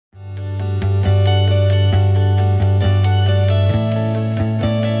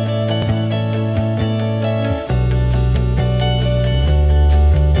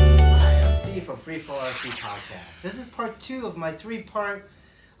my 3-part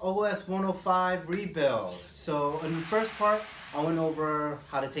OS 105 rebuild. So in the first part, I went over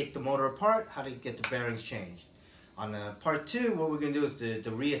how to take the motor apart, how to get the bearings changed. On part 2, what we're going to do is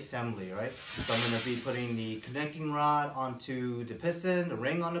the reassembly, right? So I'm going to be putting the connecting rod onto the piston, the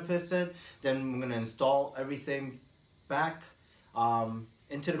ring on the piston. Then I'm going to install everything back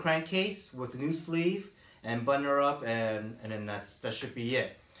into the crankcase with a new sleeve and button her up, and then that should be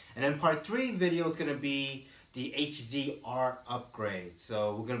it. And then part 3 video is going to be the HZR upgrade.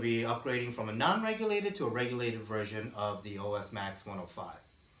 So we're going to be upgrading from a non-regulated to a regulated version of the OS Max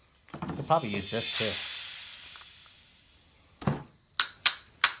 105. Could probably use this too.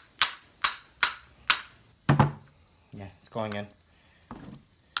 Yeah, it's going in.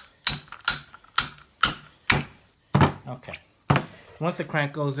 Okay. Once the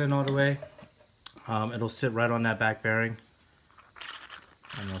crank goes in all the way, it'll sit right on that back bearing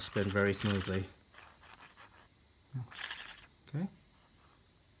and it'll spin very smoothly. Okay.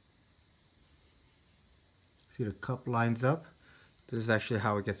 See the cup lines up. This is actually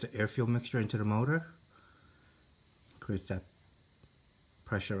how it gets the air fuel mixture into the motor. Creates that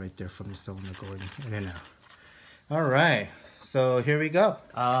pressure right there from the cylinder going in and out. All right, so here we go.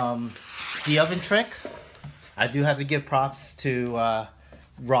 The oven trick. I do have to give props to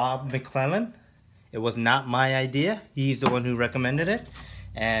Rob McClellan. It was not my idea. He's the one who recommended it,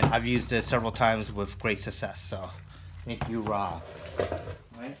 and I've used it several times with great success. So thank you, Rob.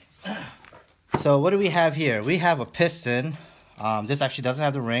 Right. So what do we have here? We have a piston. This actually doesn't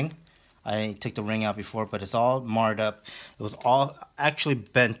have the ring. I took the ring out before, but it's all marred up. It was all actually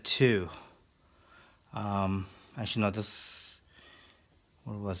bent too. Actually, no, this,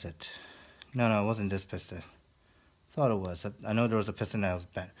 where was it? No, it wasn't this piston. Thought it was. I know there was a piston that was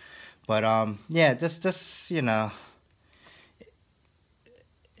bent. But, yeah, this, you know,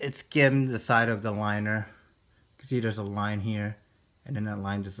 it skimmed the side of the liner. You can see there's a line here, and then that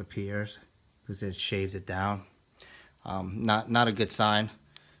line disappears because it shaved it down. Not a good sign.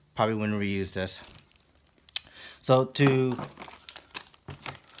 Probably wouldn't reuse this. So to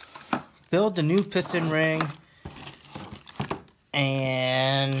build the new piston ring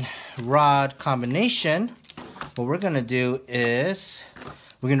and rod combination, what we're going to do is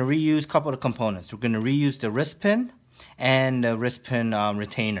we're going to reuse a couple of components. We're going to reuse the wrist pin and the wrist pin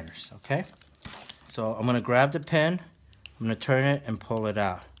retainers, okay? So I'm going to grab the pin, I'm going to turn it and pull it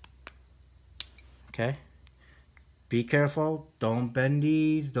out, okay? Be careful, don't bend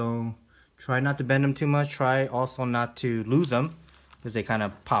these, try not to bend them too much, try also not to lose them because they kind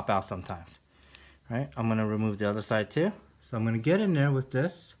of pop out sometimes. All right, I'm going to remove the other side too. So I'm going to get in there with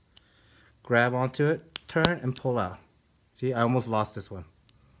this, grab onto it, turn and pull out. See, I almost lost this one.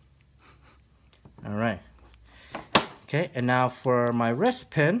 All right. Okay, and now for my wrist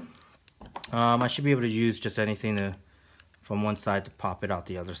pin, I should be able to use just anything from one side to pop it out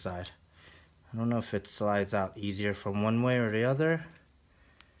the other side. I don't know if it slides out easier from one way or the other.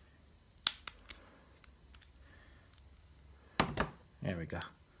 There we go.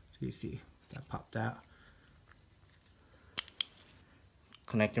 So you see that popped out.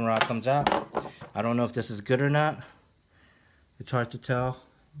 Connecting rod comes out. I don't know if this is good or not. It's hard to tell.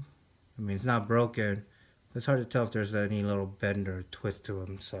 I mean, it's not broken. It's hard to tell if there's any little bend or twist to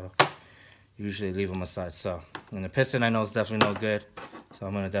them. So usually leave them aside. So, and the piston I know is definitely no good. So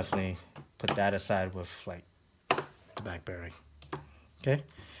I'm gonna definitely put that aside with like the back bearing. Okay,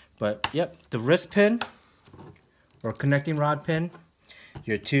 but yep, the wrist pin or connecting rod pin,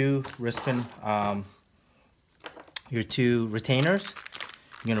 your two wrist pin, your two retainers,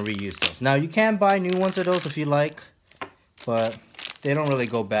 you're gonna reuse those. Now you can buy new ones of those if you like, but they don't really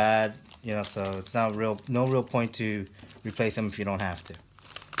go bad, you know, so it's no real point to replace them if you don't have to.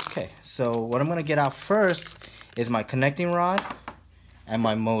 Okay, so what I'm gonna get out first is my connecting rod and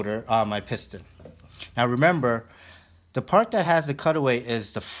my motor, my piston. Now remember, the part that has the cutaway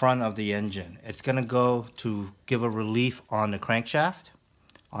is the front of the engine. It's gonna go to give a relief on the crankshaft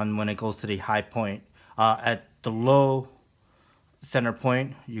on when it goes to the high point. At the low center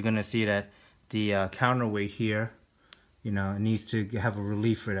point, you're gonna see that the counterweight here, you know, it needs to have a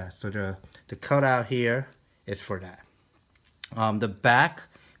relief for that. So the cutout here is for that. The back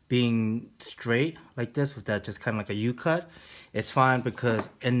being straight like this with that just kind of like a U cut, it's fine because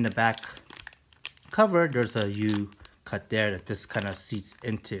in the back cover there's a U cut there that this kind of seats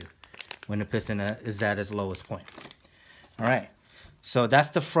into when the piston is at its lowest point. All right, so that's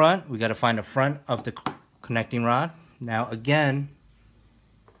the front. We got to find the front of the connecting rod. Now again,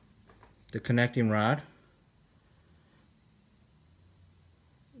 the connecting rod,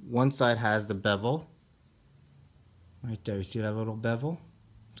 one side has the bevel right there. You see that little bevel?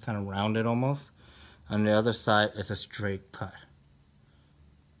 It's kind of rounded almost. On the other side, it's a straight cut.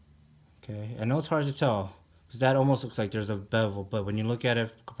 Okay, I know it's hard to tell because that almost looks like there's a bevel, but when you look at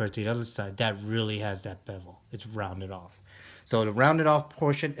it compared to the other side, that really has that bevel. It's rounded off. So the rounded off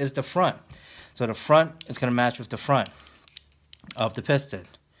portion is the front. So the front is going to match with the front of the piston,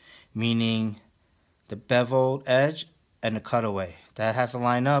 meaning the beveled edge and the cutaway. That has to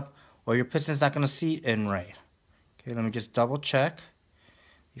line up or your piston's not going to seat in right. Okay, let me just double check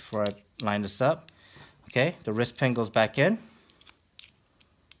before I line this up. Okay, the wrist pin goes back in.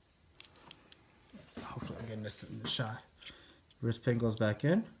 Hopefully I'm getting this in the shot. Wrist pin goes back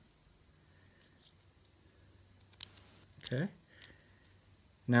in. Okay.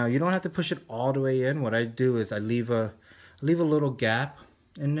 Now you don't have to push it all the way in. What I do is I leave a little gap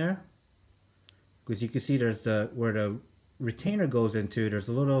in there, because you can see there's where the retainer goes into. There's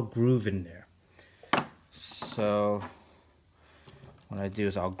a little groove in there. So what I do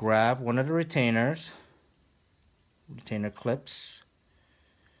is I'll grab one of the retainer clips.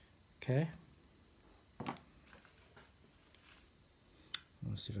 Okay.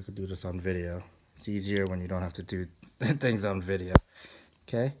 Let's see if I can do this on video. It's easier when you don't have to do things on video.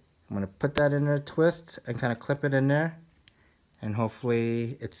 Okay, I'm going to put that in there, twist, and kind of clip it in there, and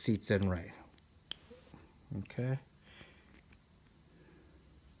hopefully it seats in right. Okay.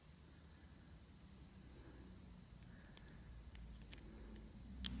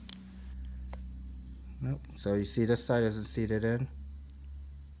 Nope. So you see this side isn't seated in.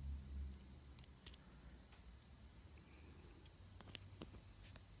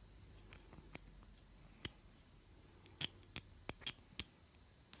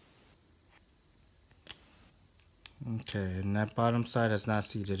 Okay, and that bottom side is not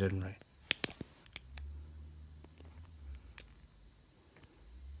seated in right.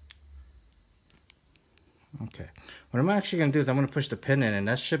 Okay, what I'm actually going to do is I'm going to push the pin in, and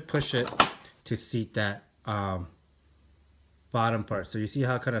that should push it to seat that bottom part. So you see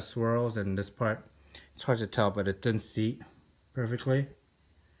how it kind of swirls, and this part, it's hard to tell, but it didn't seat perfectly.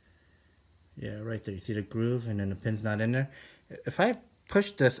 Yeah, right there. You see the groove, and then the pin's not in there. If I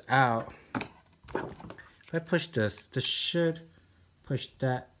push this out, if I push this should push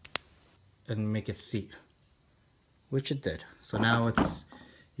that and make it seat, which it did. So now it's,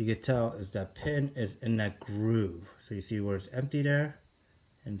 you can tell is that pin is in that groove. So you see where it's empty there,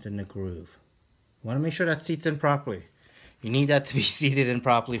 and it's in the groove. You want to make sure that seats in properly. You need that to be seated in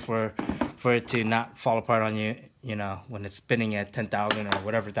properly for it to not fall apart on you, you know, when it's spinning at 10,000 or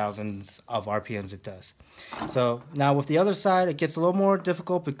whatever thousands of RPMs it does. So now with the other side, it gets a little more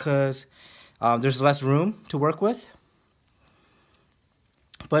difficult because there's less room to work with,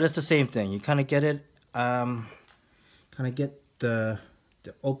 but it's the same thing. You kind of get it, kind of get the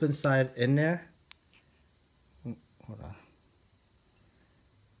open side in there. Hold on.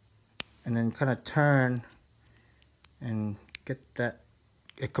 And then kind of turn and get that.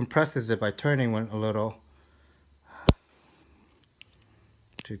 It compresses it by turning one a little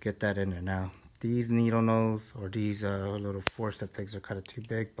to get that in there. Now these needle nose or these little forcep things are kind of too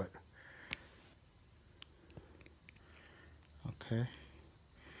big, but okay,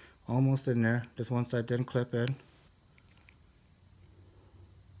 almost in there. This one side didn't clip in.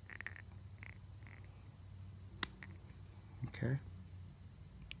 Okay,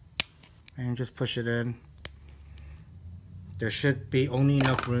 and just push it in. There should be only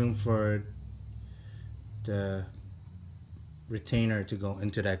enough room for the retainer to go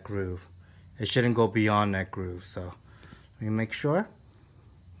into that groove. It shouldn't go beyond that groove. So let me make sure,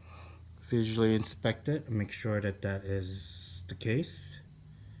 visually inspect it and make sure that that is the case,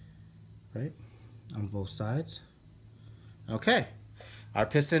 right, on both sides. Okay, our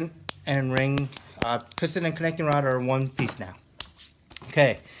piston and ring, piston and connecting rod are one piece now.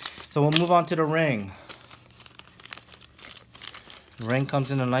 Okay, so we'll move on to the ring. The ring comes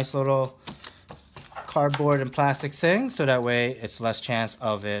in a nice little cardboard and plastic thing, so that way it's less chance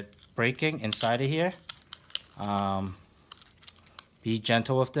of it breaking inside of here. Be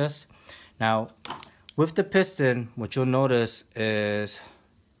gentle with this. Now, with the piston, what you'll notice is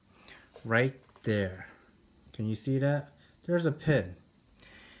right there. Can you see that? There's a pin.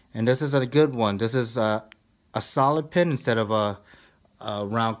 And this is a good one. This is a solid pin instead of a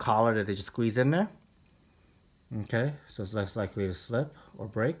round collar that they just squeeze in there. Okay, so it's less likely to slip or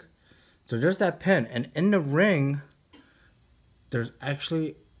break. So there's that pin. And in the ring, there's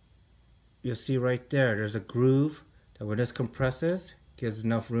actually, you'll see right there, there's a groove that when this compresses, gives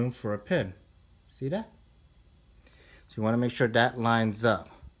enough room for a pin. See that? So you want to make sure that lines up.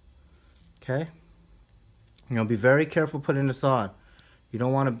 Okay? You know, be very careful putting this on. You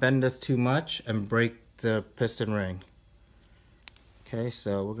don't want to bend this too much and break the piston ring. Okay,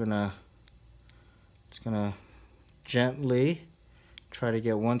 so we're gonna Just gonna gently try to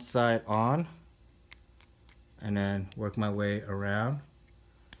get one side on and then work my way around,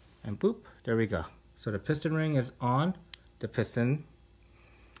 and boop, there we go. So the piston ring is on the piston.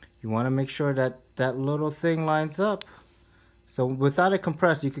 You want to make sure that that little thing lines up. So without it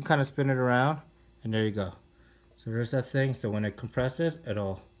compressed, you can kind of spin it around, and there you go. So there's that thing. So when it compresses,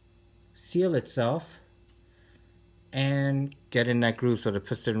 it'll seal itself and get in that groove so the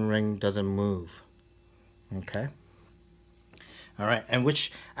piston ring doesn't move. Okay. All right, and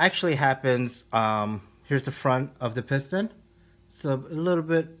which actually happens, here's the front of the piston. So a little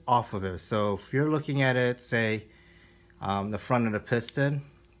bit off of it. So if you're looking at it, say the front of the piston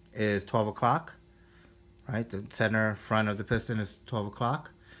is 12 o'clock, right? The center front of the piston is 12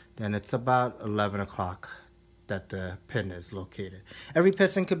 o'clock. Then it's about 11 o'clock that the pin is located. Every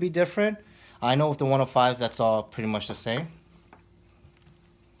piston could be different. I know with the 105s, that's all pretty much the same.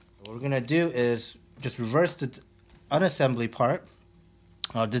 What we're gonna do is just reverse the unassembly part,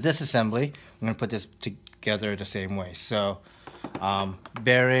 the disassembly. I'm gonna put this together the same way. So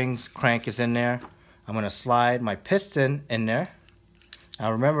bearings, crank is in there. I'm gonna slide my piston in there.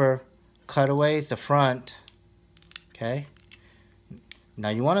 Now remember, cutaway is the front, okay? Now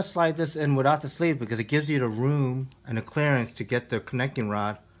you wanna slide this in without the sleeve because it gives you the room and the clearance to get the connecting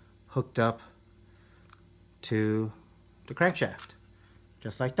rod hooked up to the crankshaft,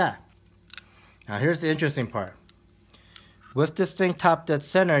 just like that. Now here's the interesting part. With this thing top dead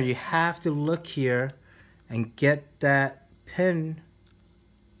center, you have to look here and get that pin,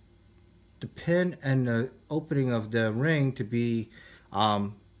 the pin and the opening of the ring to be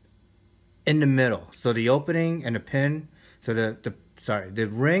in the middle. So the opening and the pin, so the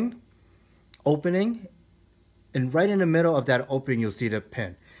ring opening, and right in the middle of that opening you'll see the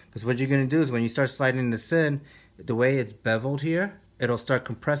pin. Because what you're going to do is when you start sliding this in, the way it's beveled here, it'll start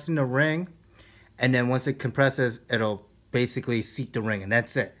compressing the ring, and then once it compresses, it'll basically seat the ring, and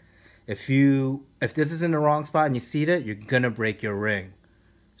that's it. If this is in the wrong spot and you seat it, you're gonna break your ring.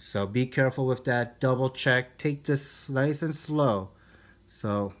 So be careful with that. Double check. Take this nice and slow.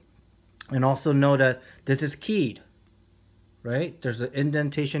 So, and also know that this is keyed, right? There's an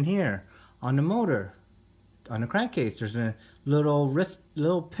indentation here on the motor, on the crankcase. There's a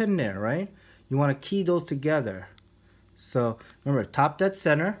little pin there, right? You want to key those together. So remember, top dead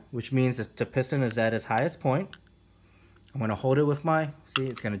center, which means that the piston is at its highest point. I'm going to hold it with my, see,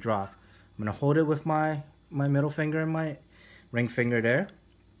 it's going to drop. I'm going to hold it with my middle finger and my ring finger there.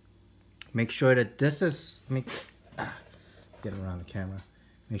 Make sure that this is, get around the camera.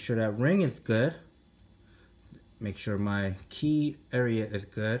 Make sure that ring is good. Make sure my key area is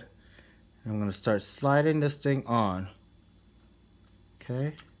good. And I'm going to start sliding this thing on.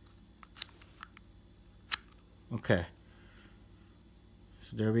 Okay. Okay.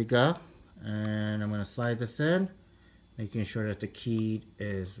 So there we go. And I'm going to slide this in, making sure that the key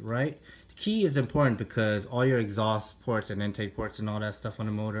is right. The key is important because all your exhaust ports and intake ports and all that stuff on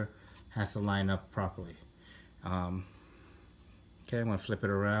the motor has to line up properly. Okay, I'm going to flip it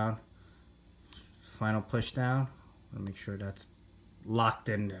around. Final push down. Make sure that's locked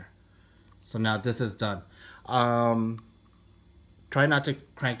in there. So now this is done. Try not to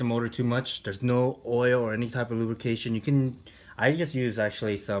crank the motor too much. There's no oil or any type of lubrication. You can, I just use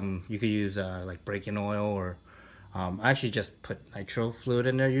actually some, you could use like braking oil, or I actually just put nitro fluid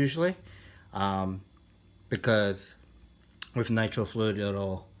in there usually, because with nitro fluid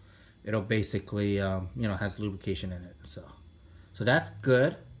it'll basically you know, has lubrication in it. So that's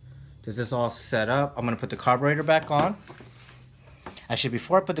good. This is all set up. I'm gonna put the carburetor back on. Actually,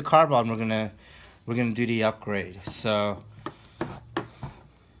 before I put the carb on, we're gonna do the upgrade. So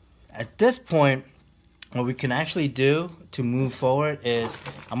at this point, what we can actually do to move forward is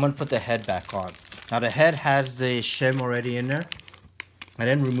I'm gonna put the head back on. Now the head has the shim already in there. I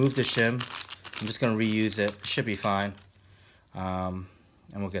didn't remove the shim. I'm just gonna reuse it. Should be fine. And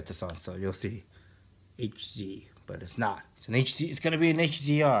we'll get this on. So you'll see HZ, but it's not. It's an HZ. It's gonna be an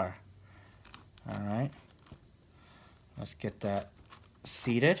HZR. All right. Let's get that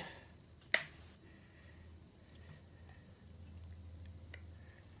seated.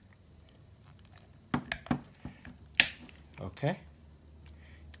 Okay,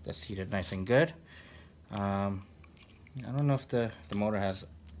 that's seated nice and good. I don't know if the motor has,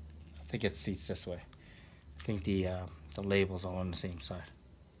 I think it seats this way. I think the label's all on the same side.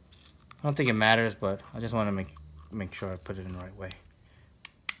 I don't think it matters, but I just want to make sure I put it in the right way.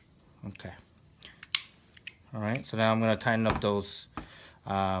 Okay. All right, so now I'm going to tighten up those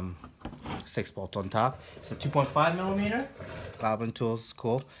 6 bolts on top. It's a 2.5 millimeter. Goblin tools is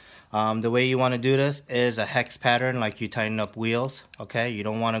cool. The way you want to do this is a hex pattern, like you tighten up wheels. Okay, you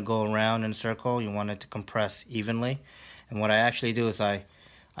don't want to go around in a circle. You want it to compress evenly. And what I actually do is I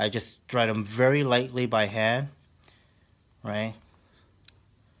just thread them very lightly by hand, right?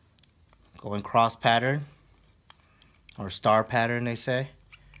 Going cross pattern or star pattern, they say.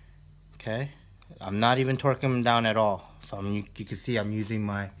 Okay, I'm not even torquing them down at all. So you can see I'm using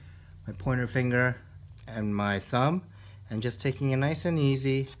my pointer finger and my thumb and just taking it nice and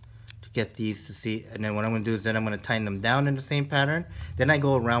easy to get these to see. And then what I'm going to do is then I'm going to tighten them down in the same pattern. Then I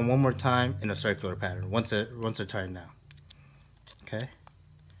go around one more time in a circular pattern once they're tightened down. Okay.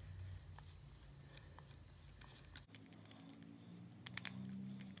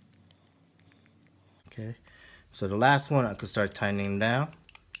 Okay. So the last one I could start tightening down.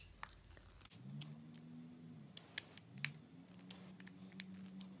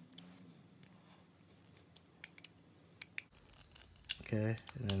 Okay,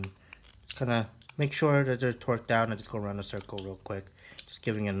 and then kind of make sure that they're torqued down. I just go around the circle real quick, just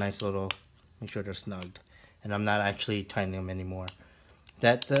giving it a nice little, make sure they're snugged. And I'm not actually tightening them anymore.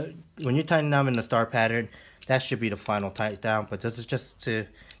 When you tighten them in the star pattern, that should be the final tighten down, but this is just to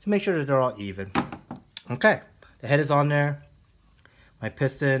make sure that they're all even. Okay, the head is on there. My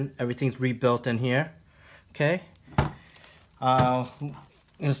piston, everything's rebuilt in here. Okay. I'm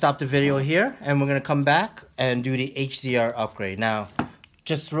gonna stop the video here and we're gonna come back and do the HDR upgrade. Now,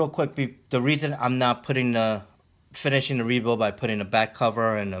 just real quick, the reason I'm not finishing the rebuild by putting the back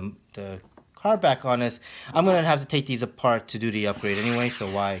cover and the car back on is I'm gonna have to take these apart to do the upgrade anyway, so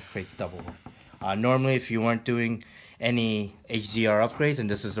why create the double one? Normally, if you weren't doing any HDR upgrades and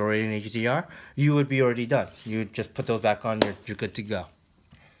this is already an HDR, you would be already done. You would just put those back on, you're good to go.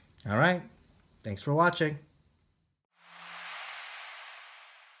 All right, thanks for watching.